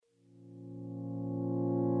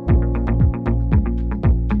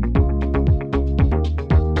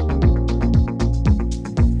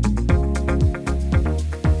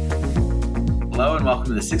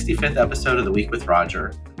welcome to the 65th episode of The Week with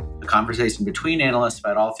Roger, the conversation between analysts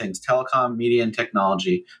about all things telecom, media, and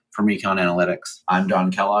technology from Recon Analytics. I'm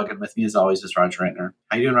Don Kellogg, and with me as always is Roger Entner.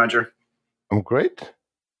 How you doing, Roger? I'm great.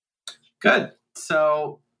 Good.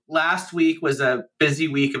 So last week was a busy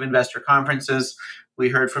week of investor conferences. We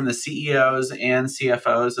heard from the CEOs and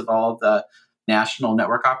CFOs of all of the national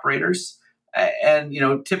network operators. And,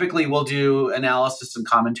 typically we'll do analysis and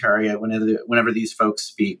commentary whenever these folks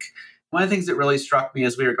speak. One of the things that really struck me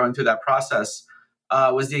as we were going through that process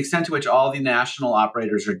was the extent to which all the national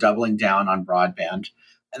operators are doubling down on broadband.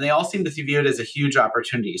 And they all seem to view it as a huge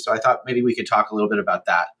opportunity. So I thought maybe we could talk a little bit about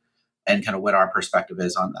that and kind of what our perspective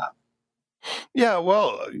is on that. Yeah,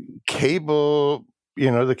 well, cable,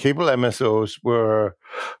 the cable MSOs were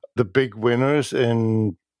the big winners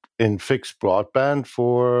in fixed broadband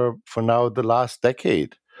for now the last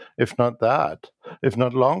decade, if not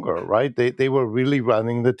longer, right? They were really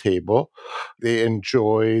running the table. They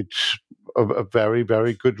enjoyed a very,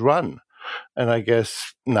 very good run. And I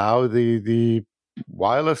guess now the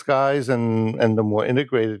wireless guys and the more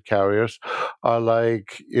integrated carriers are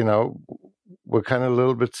like, we're kind of a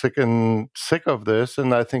little bit sick of this,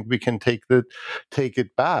 and I think we can take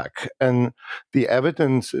it back. And the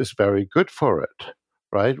evidence is very good for it,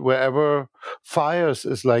 right? Wherever Fios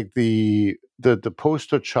is like the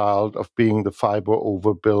poster child of being the fiber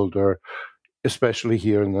overbuilder, especially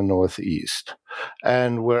here in the Northeast,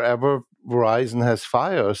 and wherever Verizon has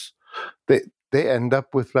Fios, they end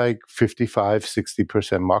up with like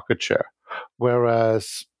 55-60% market share,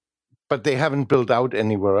 but they haven't built out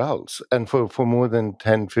anywhere else. And for more than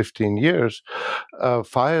 10, 15 years,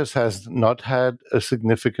 Fios has not had a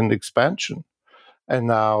significant expansion. And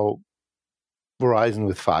now Verizon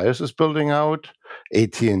with Fios is building out,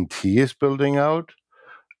 AT&T is building out,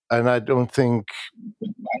 and I don't think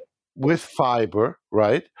with fiber,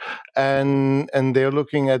 right? And they're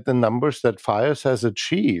looking at the numbers that Fios has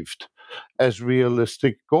achieved as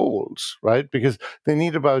realistic goals, right? Because they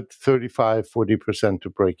need about 35-40% to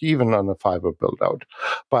break even on a fiber build out.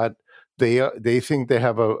 But they think they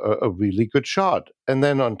have a really good shot. And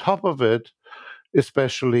then on top of it,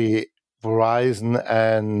 especially Verizon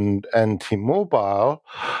and T-Mobile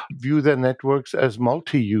view their networks as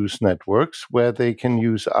multi-use networks where they can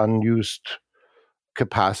use unused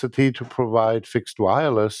capacity to provide fixed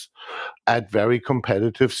wireless at very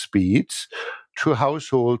competitive speeds to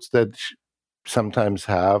households that sometimes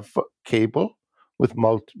have cable with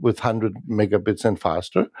 100 megabits and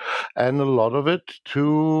faster, and a lot of it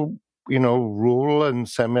to rural and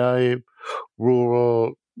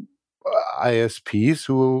semi-rural ISPs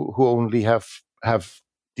who only have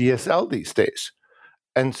DSL these days.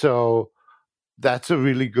 And so that's a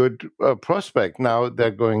really good prospect. Now they're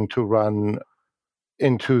going to run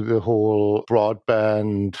into the whole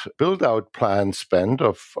broadband build-out plan spend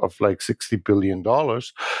of like $60 billion.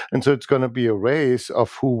 And so it's going to be a race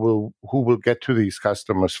of who will get to these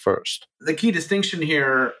customers first. The key distinction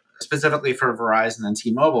here, specifically for Verizon and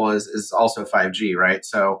T-Mobile, is also 5G, right?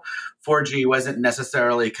 So 4G wasn't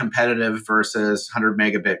necessarily competitive versus 100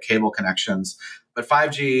 megabit cable connections, but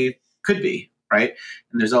 5G could be. Right.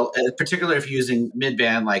 And there's particularly if you're using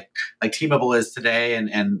mid-band like T-Mobile is today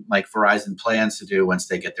and like Verizon plans to do once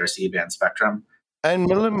they get their C-band spectrum. And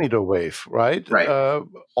millimeter wave, right? Right.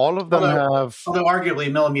 All of them have... Although arguably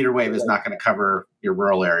millimeter wave is not going to cover your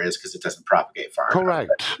rural areas because it doesn't propagate far.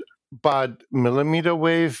 Correct. But millimeter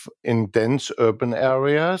wave in dense urban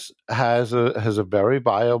areas has a very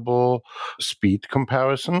viable speed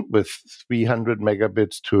comparison with 300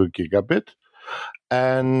 megabits to a gigabit.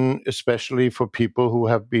 And especially for people who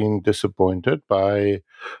have been disappointed by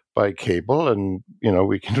cable, and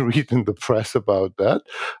we can read in the press about that,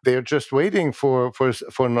 they're just waiting for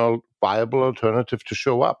a viable alternative to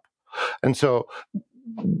show up. And so,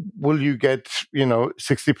 will you get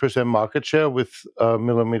 60% market share with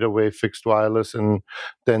millimeter wave fixed wireless in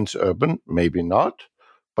dense urban? Maybe not,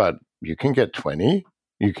 but you can get 20,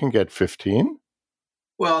 you can get 15.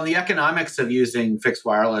 Well, the economics of using fixed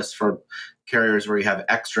wireless for carriers where you have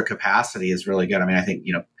extra capacity is really good. I mean, I think,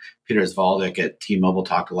 Peter Zvaldik at T-Mobile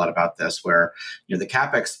talked a lot about this, where, the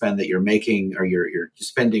CapEx spend that you're making or you're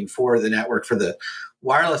spending for the network for the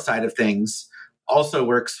wireless side of things also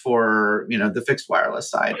works for, the fixed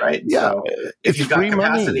wireless side, right? Yeah, so if you've got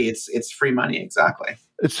capacity, it's free money. Exactly.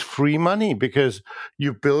 It's free money because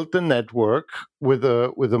you build the network with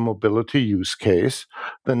a mobility use case.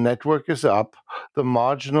 The network is up. The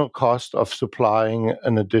marginal cost of supplying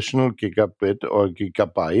an additional gigabit or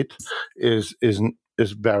gigabyte is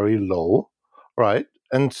very low, right?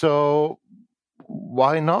 And so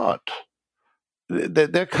why not?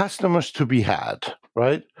 There are customers to be had,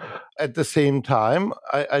 right? At the same time,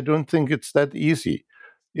 I don't think it's that easy.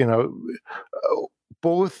 You know,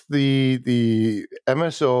 both the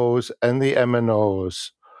MSOs and the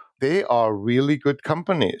MNOs, they are really good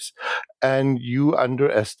companies, and you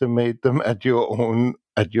underestimate them at your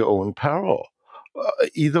own peril.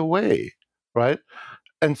 Either way, right?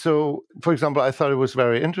 And so, for example, I thought it was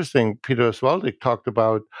very interesting. Peter Oswaldick talked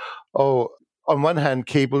about, oh, on one hand,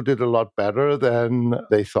 cable did a lot better than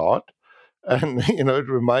they thought. And, it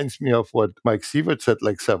reminds me of what Mike Sievert said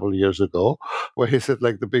like several years ago, where he said,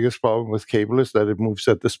 like, the biggest problem with cable is that it moves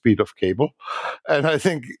at the speed of cable. And I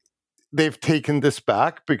think they've taken this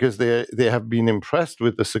back because they have been impressed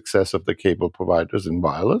with the success of the cable providers in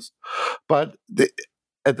wireless. But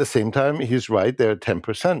at the same time, he's right, they're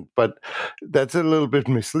 10%. But that's a little bit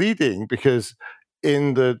misleading because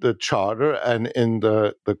in the Charter and in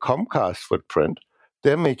the Comcast footprint,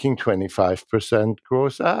 they're making 25%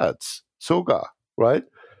 gross ads, SOGA, right?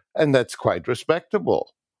 And that's quite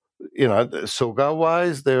respectable. SOGA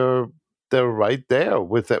wise, they're right there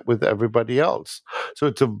with everybody else. So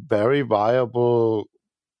it's a very viable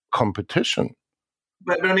competition.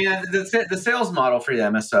 But I mean, the sales model for the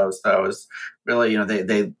MSOs though is really,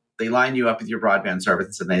 they line you up with your broadband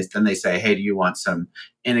service, and then they say, hey, do you want some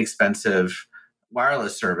inexpensive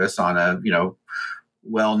wireless service on a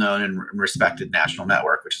well-known and respected national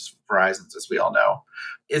network, which is Verizon's, as we all know.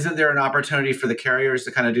 Isn't there an opportunity for the carriers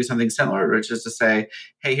to kind of do something similar, which is to say,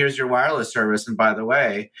 hey, here's your wireless service, and by the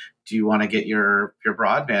way, do you want to get your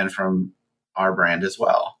broadband from our brand as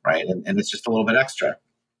well, right? And it's just a little bit extra.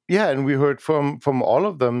 Yeah, and we heard from all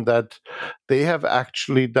of them that they have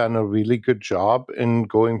actually done a really good job in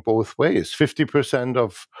going both ways. 50%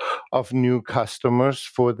 of new customers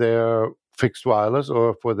for their fixed wireless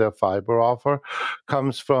or for their fiber offer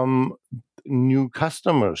comes from new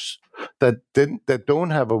customers that don't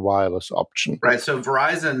have a wireless option. Right. So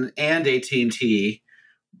Verizon and AT&T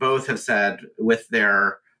both have said with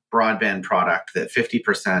their broadband product that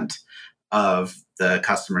 50% of the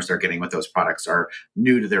customers they're getting with those products are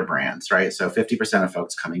new to their brands, right? So 50% of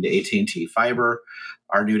folks coming to AT&T Fiber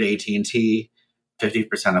are new to AT&T.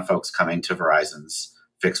 50% of folks coming to Verizon's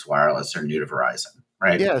fixed wireless are new to Verizon,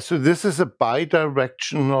 right? Yeah, so this is a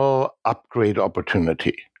bi-directional upgrade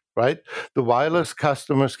opportunity, right? The wireless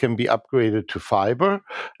customers can be upgraded to fiber,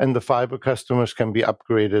 and the fiber customers can be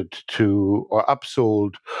upgraded to or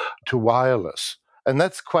upsold to wireless. And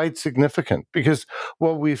that's quite significant because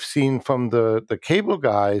what we've seen from the cable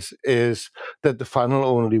guys is that the funnel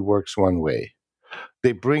only works one way.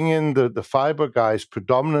 They bring in the fiber guys,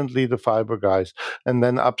 predominantly the fiber guys, and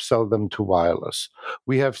then upsell them to wireless.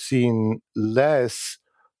 We have seen less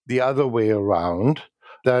the other way around,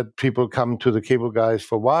 that people come to the cable guys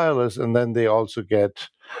for wireless and then they also get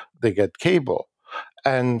cable.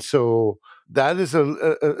 And so that is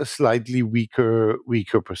a slightly weaker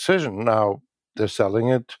precision. Now they're selling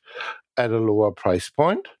it at a lower price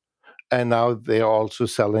point, and now they're also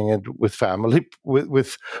selling it with family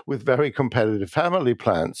with very competitive family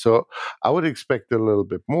plans. So I would expect a little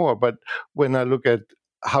bit more. But when I look at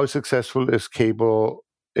how successful is cable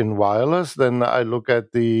in wireless, then I look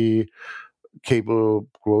at the cable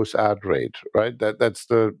gross ad rate, right? That's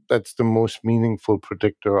the most meaningful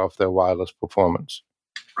predictor of their wireless performance.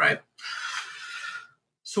 Right.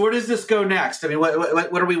 So where does this go next? I mean,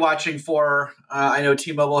 what are we watching for? I know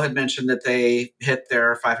T-Mobile had mentioned that they hit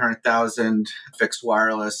their 500,000 fixed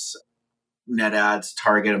wireless net adds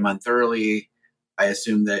target a month early. I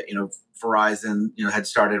assume that Verizon had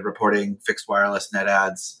started reporting fixed wireless net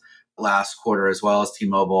adds last quarter as well as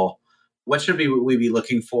T-Mobile. What should we be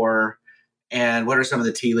looking for, and what are some of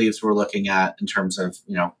the tea leaves we're looking at in terms of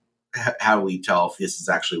how we tell if this is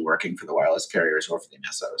actually working for the wireless carriers or for the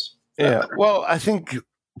MSOs? Yeah, well, I think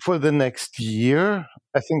for the next year,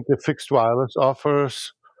 I think the fixed wireless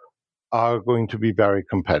offers are going to be very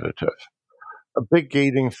competitive. A big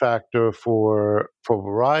gating factor for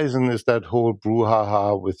Verizon is that whole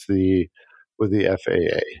brouhaha with the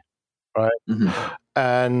FAA, right? Mm-hmm.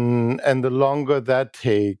 And the longer that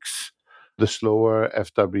takes, the slower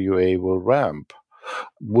FWA will ramp.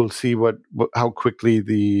 We'll see how quickly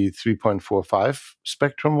the 3.45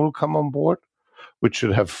 spectrum will come on board, which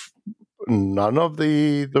should have none of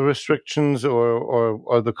the restrictions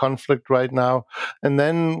or the conflict right now. And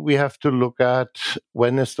then we have to look at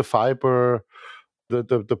when is the fiber, the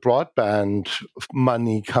broadband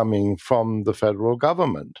money coming from the federal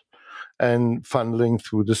government and funneling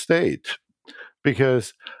through the state,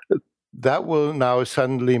 because that will now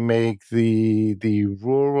suddenly make the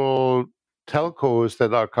rural telcos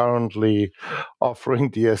that are currently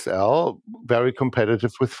offering DSL very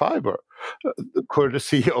competitive with fiber.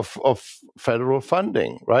 courtesy of federal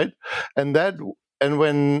funding, right? And that and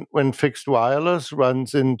when fixed wireless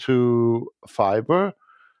runs into fiber,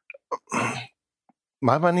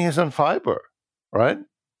 my money is on fiber, right?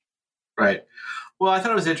 Right. Well, I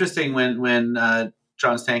thought it was interesting when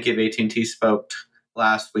John Stankey of AT&T spoke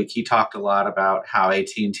last week. He talked a lot about how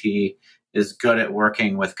AT&T is good at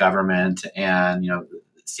working with government, and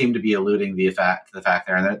seem to be alluding the fact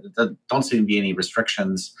there, and there don't seem to be any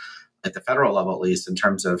restrictions at the federal level, at least in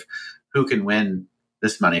terms of who can win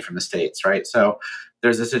this money from the states, right? So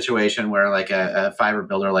there's a situation where like a fiber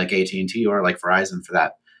builder like AT&T or like Verizon, for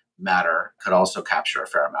that matter, could also capture a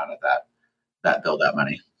fair amount of that build out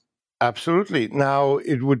money. Absolutely. Now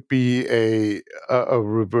it would be a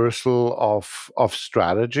reversal of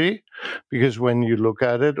strategy, because when you look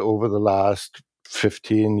at it over the last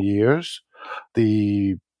 15 years,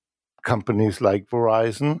 the companies like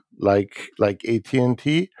Verizon, like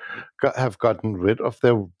AT&T, have gotten rid of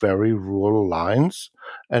their very rural lines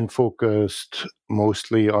and focused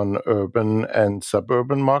mostly on urban and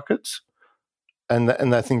suburban markets. And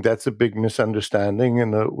I think that's a big misunderstanding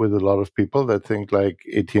with a lot of people that think like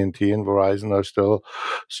AT&T and Verizon are still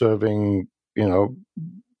serving,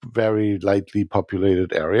 very lightly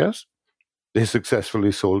populated areas. They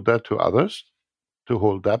successfully sold that to others to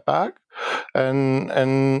hold that back,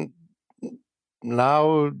 and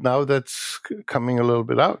now that's coming a little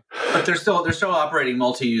bit out. But they're still operating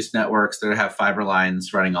multi-use networks that have fiber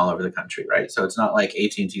lines running all over the country, right? So it's not like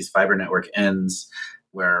AT&T's fiber network ends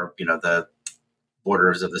where the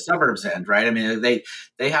borders of the suburbs end, right? I mean,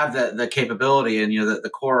 they have the capability, and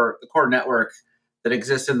the core network that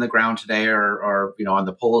exists in the ground today, or on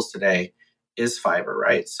the poles today, is fiber,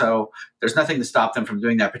 right? So there's nothing to stop them from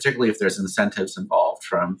doing that, particularly if there's incentives involved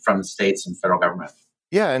from the states and federal government.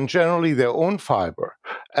 Yeah, and generally their own fiber.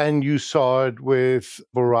 And you saw it with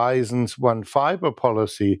Verizon's One Fiber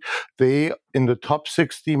policy. They, in the top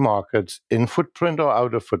 60 markets, in footprint or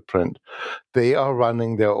out of footprint, they are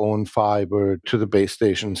running their own fiber to the base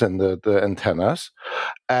stations and the antennas.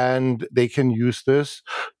 And they can use this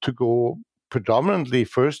to go predominantly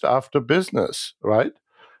first after business, right?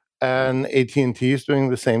 And AT&T is doing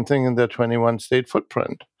the same thing in their 21 state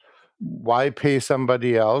footprint. Why pay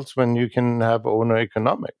somebody else when you can have owner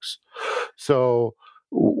economics? So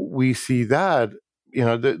we see that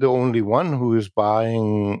the only one who is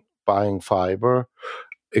buying fiber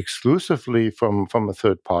exclusively from a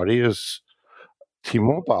third party is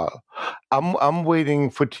T-Mobile. I'm waiting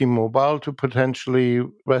for T-Mobile to potentially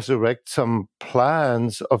resurrect some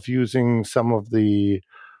plans of using some of the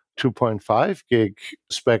 2.5 gig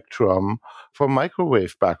spectrum for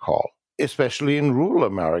microwave backhaul, especially in rural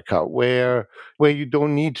America, where you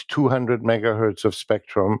don't need 200 megahertz of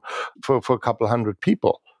spectrum for a couple hundred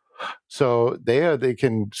people. So there they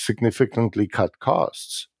can significantly cut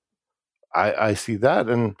costs. I see that.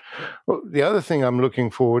 And the other thing I'm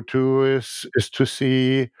looking forward to is to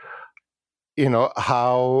see,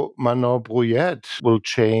 how Manon Brouilette will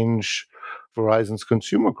change Verizon's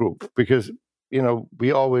consumer group. Because,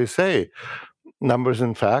 we always say numbers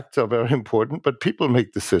and facts are very important, but people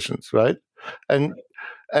make decisions, right? And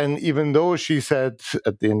even though she said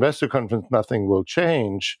at the investor conference nothing will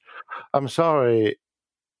change, I'm sorry,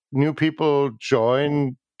 new people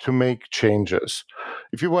join to make changes.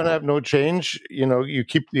 If you want to have no change, you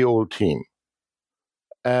keep the old team.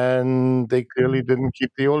 And they clearly didn't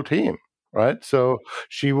keep the old team, right? So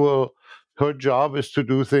her job is to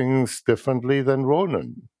do things differently than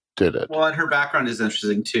Ronan did it. Well, and her background is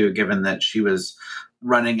interesting too, given that she was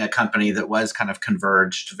running a company that was kind of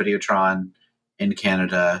converged, Videotron in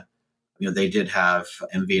Canada. They did have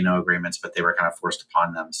MVNO agreements, but they were kind of forced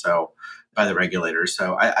upon them by the regulators.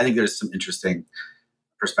 So I think there's some interesting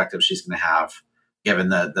perspective she's going to have, given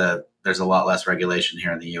that there's a lot less regulation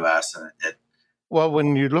here in the U.S. Well,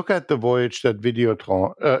 when you look at the voyage that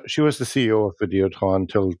Videotron, she was the CEO of Videotron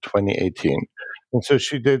until 2018. And so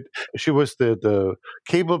she was the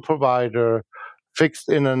cable provider, fixed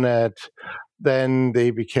internet. Then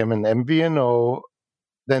they became an MVNO.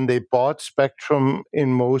 Then they bought spectrum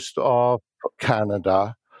in most of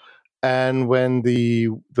Canada. And when the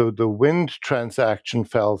wind transaction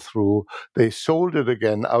fell through, they sold it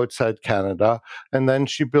again outside Canada. And then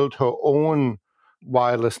she built her own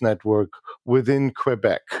wireless network within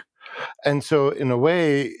Quebec. And so in a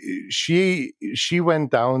way, she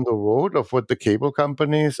went down the road of what the cable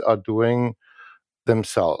companies are doing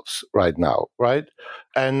themselves right now, right?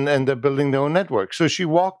 And they're building their own network. So she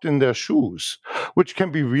walked in their shoes, which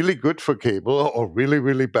can be really good for cable or really,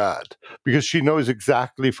 really bad, because she knows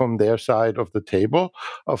exactly from their side of the table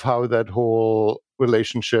of how that whole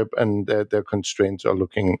relationship and their constraints are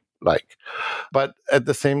looking like. But at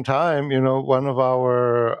the same time, one of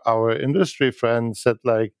our industry friends said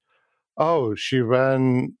like, oh, she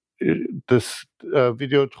ran this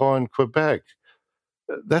Videotron in Quebec.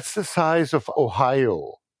 That's the size of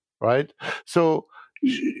Ohio, right? So,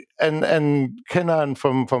 and Kenan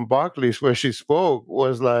from Barclays, where she spoke,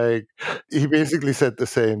 was like, he basically said the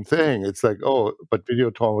same thing. It's like, oh, but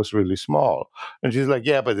Videotron was really small, and she's like,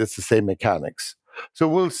 yeah, but it's the same mechanics. So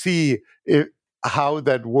we'll see how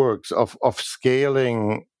that works of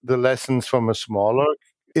scaling the lessons from a smaller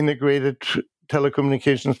integrated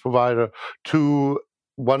telecommunications provider to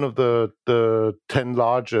one of the 10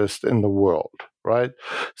 largest in the world, right?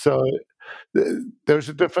 So there's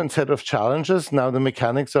a different set of challenges. Now the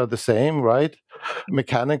mechanics are the same, right?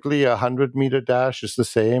 Mechanically, a 100-meter dash is the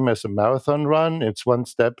same as a marathon run. It's one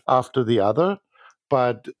step after the other,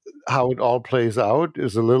 but how it all plays out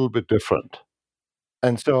is a little bit different.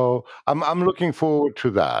 And so I'm looking forward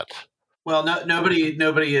to that. Well,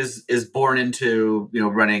 nobody is born into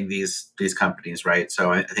running these companies, right?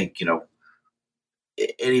 So I think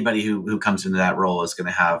anybody who comes into that role is going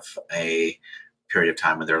to have a period of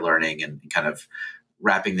time when they're learning and kind of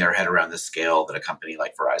wrapping their head around the scale that a company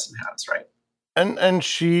like Verizon has, right? And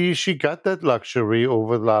she got that luxury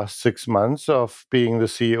over the last 6 months of being the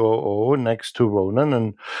COO next to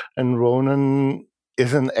Ronan, and Ronan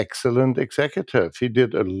is an excellent executive. He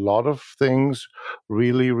did a lot of things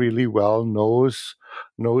really, really well, knows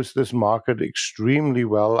this market extremely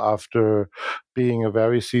well after being a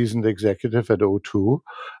very seasoned executive at O2.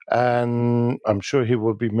 And I'm sure he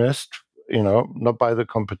will be missed, not by the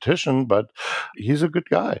competition, but he's a good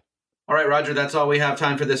guy. All right, Roger, that's all we have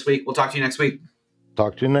time for this week. We'll talk to you next week.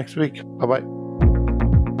 Talk to you next week. Bye-bye.